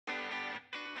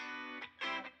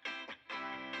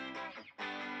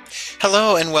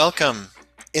Hello and welcome.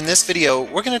 In this video,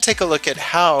 we're going to take a look at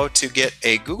how to get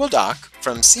a Google Doc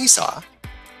from Seesaw,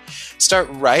 start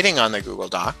writing on the Google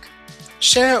Doc,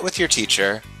 share it with your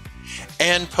teacher,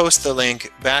 and post the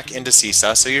link back into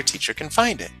Seesaw so your teacher can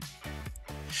find it.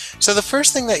 So the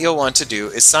first thing that you'll want to do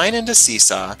is sign into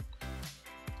Seesaw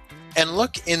and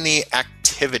look in the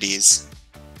Activities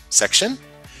section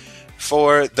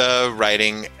for the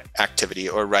writing activity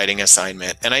or writing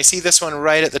assignment. And I see this one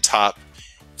right at the top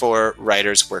for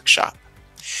Writer's Workshop.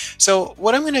 So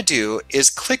what I'm going to do is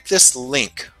click this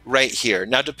link right here.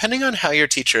 Now, depending on how your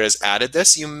teacher has added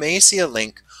this, you may see a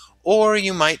link or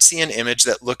you might see an image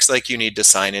that looks like you need to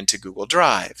sign into Google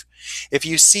Drive. If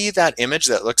you see that image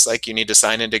that looks like you need to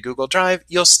sign into Google Drive,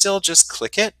 you'll still just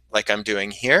click it like I'm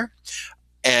doing here,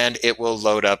 and it will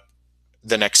load up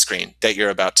the next screen that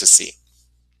you're about to see.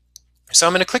 So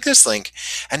I'm going to click this link,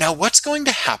 and now what's going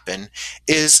to happen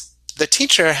is the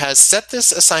teacher has set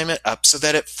this assignment up so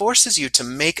that it forces you to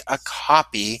make a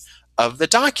copy of the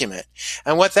document.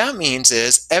 And what that means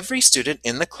is every student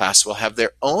in the class will have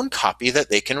their own copy that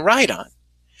they can write on.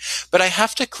 But I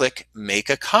have to click Make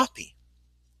a Copy.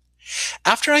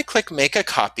 After I click Make a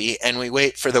Copy and we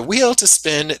wait for the wheel to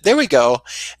spin, there we go.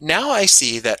 Now I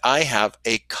see that I have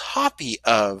a copy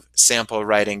of sample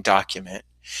writing document.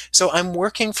 So I'm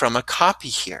working from a copy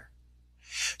here.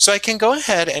 So I can go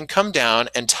ahead and come down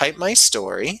and type my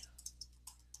story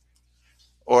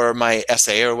or my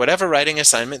essay or whatever writing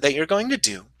assignment that you're going to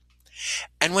do.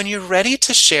 And when you're ready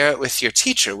to share it with your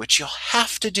teacher, which you'll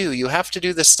have to do, you have to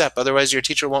do this step, otherwise your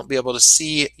teacher won't be able to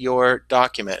see your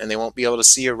document and they won't be able to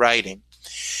see your writing,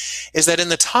 is that in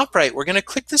the top right, we're going to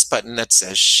click this button that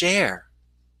says Share.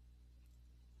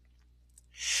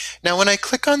 Now when I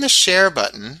click on the Share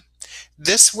button,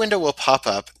 this window will pop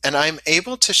up and I'm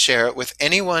able to share it with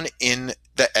anyone in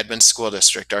the Edmonds School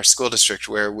District, our school district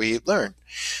where we learn.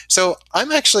 So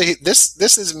I'm actually, this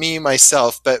is me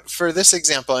myself, but for this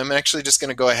example, I'm actually just going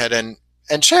to go ahead and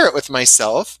share it with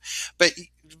myself, but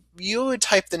you would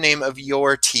type the name of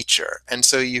your teacher. And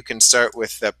so you can start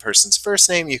with that person's first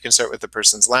name, you can start with the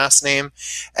person's last name,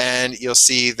 and you'll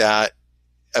see that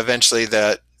eventually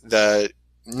the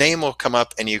name will come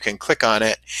up and you can click on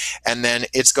it and then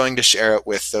it's going to share it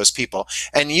with those people.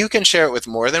 And you can share it with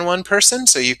more than one person,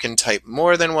 so you can type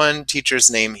more than one teacher's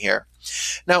name here.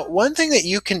 Now, one thing that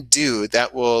you can do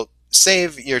that will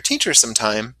save your teacher some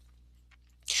time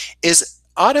is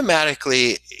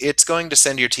automatically it's going to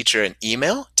send your teacher an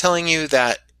email telling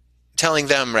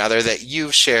them that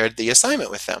you've shared the assignment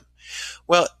with them.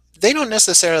 Well, they don't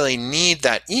necessarily need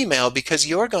that email because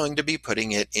you're going to be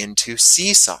putting it into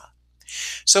Seesaw.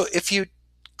 So if you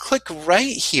click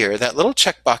right here, that little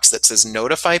checkbox that says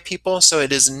notify people, so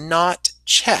it is not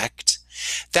checked,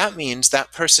 that means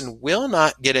that person will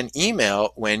not get an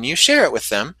email when you share it with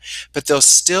them, but they'll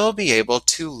still be able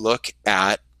to look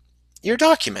at your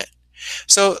document.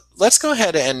 So let's go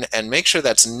ahead and make sure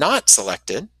that's not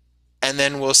selected, and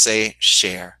then we'll say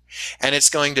share. And it's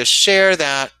going to share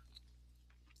that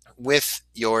with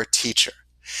your teacher.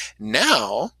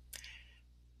 Now,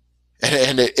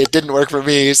 and it didn't work for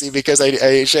me, you see, because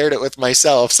I shared it with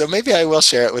myself. So maybe I will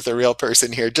share it with a real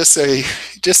person here, just so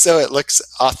it looks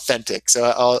authentic.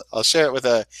 So I'll share it with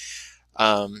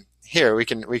here we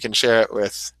can share it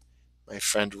with my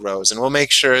friend Rose, and we'll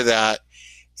make sure that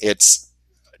it's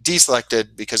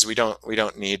deselected because we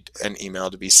don't need an email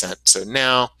to be sent. So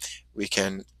now we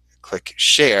can click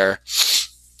share,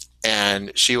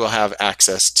 and she will have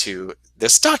access to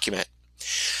this document.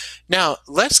 Now,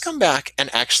 let's come back and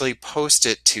actually post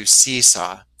it to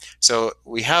Seesaw. So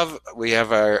we have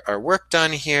our work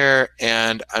done here,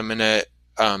 and I'm going to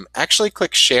actually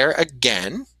click share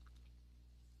again.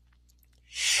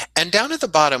 And down at the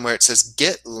bottom where it says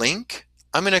get link,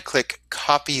 I'm going to click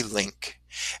copy link.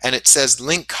 And it says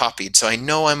link copied, so I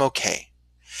know I'm okay.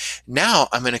 Now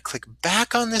I'm going to click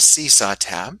back on the Seesaw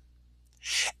tab,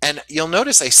 and you'll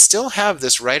notice I still have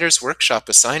this Writer's Workshop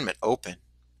assignment open.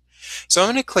 So I'm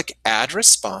going to click Add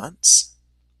Response,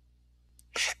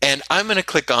 and I'm going to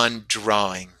click on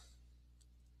Drawing.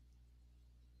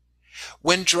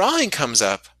 When Drawing comes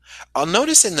up, I'll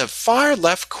notice in the far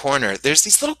left corner, there's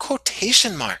these little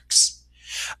quotation marks.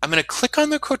 I'm going to click on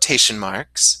the quotation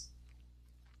marks,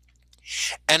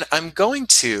 and I'm going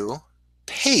to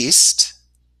paste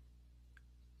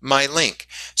my link.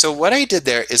 So what I did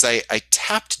there is I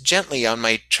tapped gently on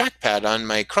my trackpad on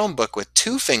my Chromebook with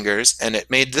 2 fingers, and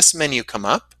it made this menu come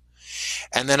up,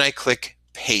 and then I click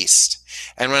paste.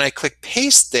 And when I click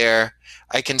paste there,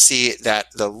 I can see that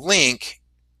the link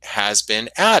has been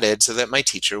added so that my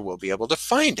teacher will be able to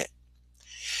find it.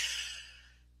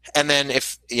 And then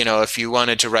if you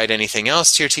wanted to write anything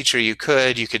else to your teacher, you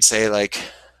could say like,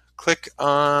 click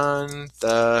on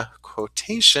the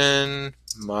quotation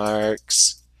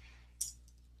marks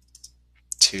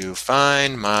to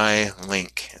find my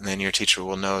link. And then your teacher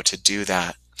will know to do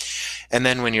that. And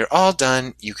then when you're all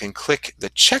done, you can click the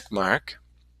check mark.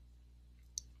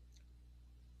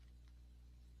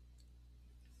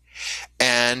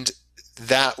 And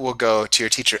that will go to your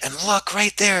teacher. And look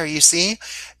right there, you see?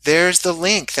 There's the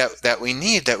link that we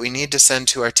need to send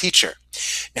to our teacher.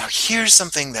 Now here's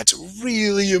something that's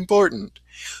really important.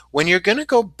 When you're going to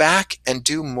go back and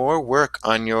do more work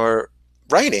on your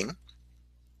writing,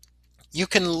 you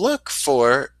can look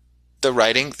for the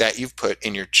writing that you've put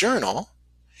in your journal,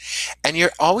 and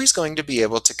you're always going to be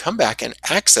able to come back and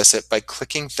access it by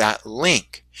clicking that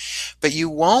link. But you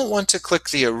won't want to click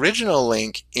the original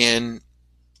link in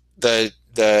the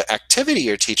activity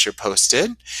your teacher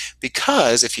posted,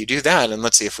 because if you do that, and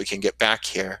let's see if we can get back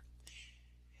here,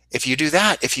 if you do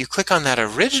that, if you click on that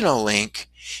original link,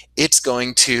 it's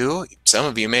going to, some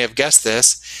of you may have guessed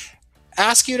this,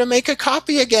 ask you to make a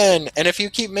copy again. And if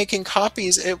you keep making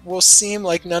copies, it will seem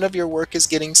like none of your work is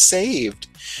getting saved.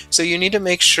 So you need to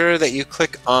make sure that you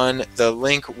click on the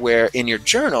link where in your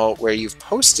journal where you've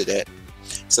posted it,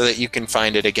 so that you can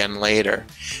find it again later.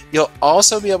 You'll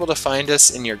also be able to find us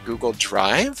in your Google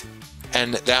Drive,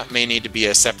 and that may need to be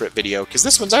a separate video because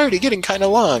this one's already getting kind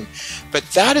of long. But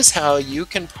that is how you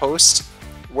can post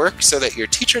work so that your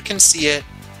teacher can see it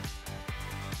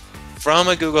from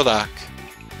a Google Doc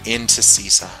into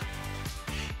Seesaw.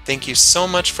 Thank you so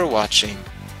much for watching,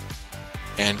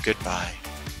 and goodbye.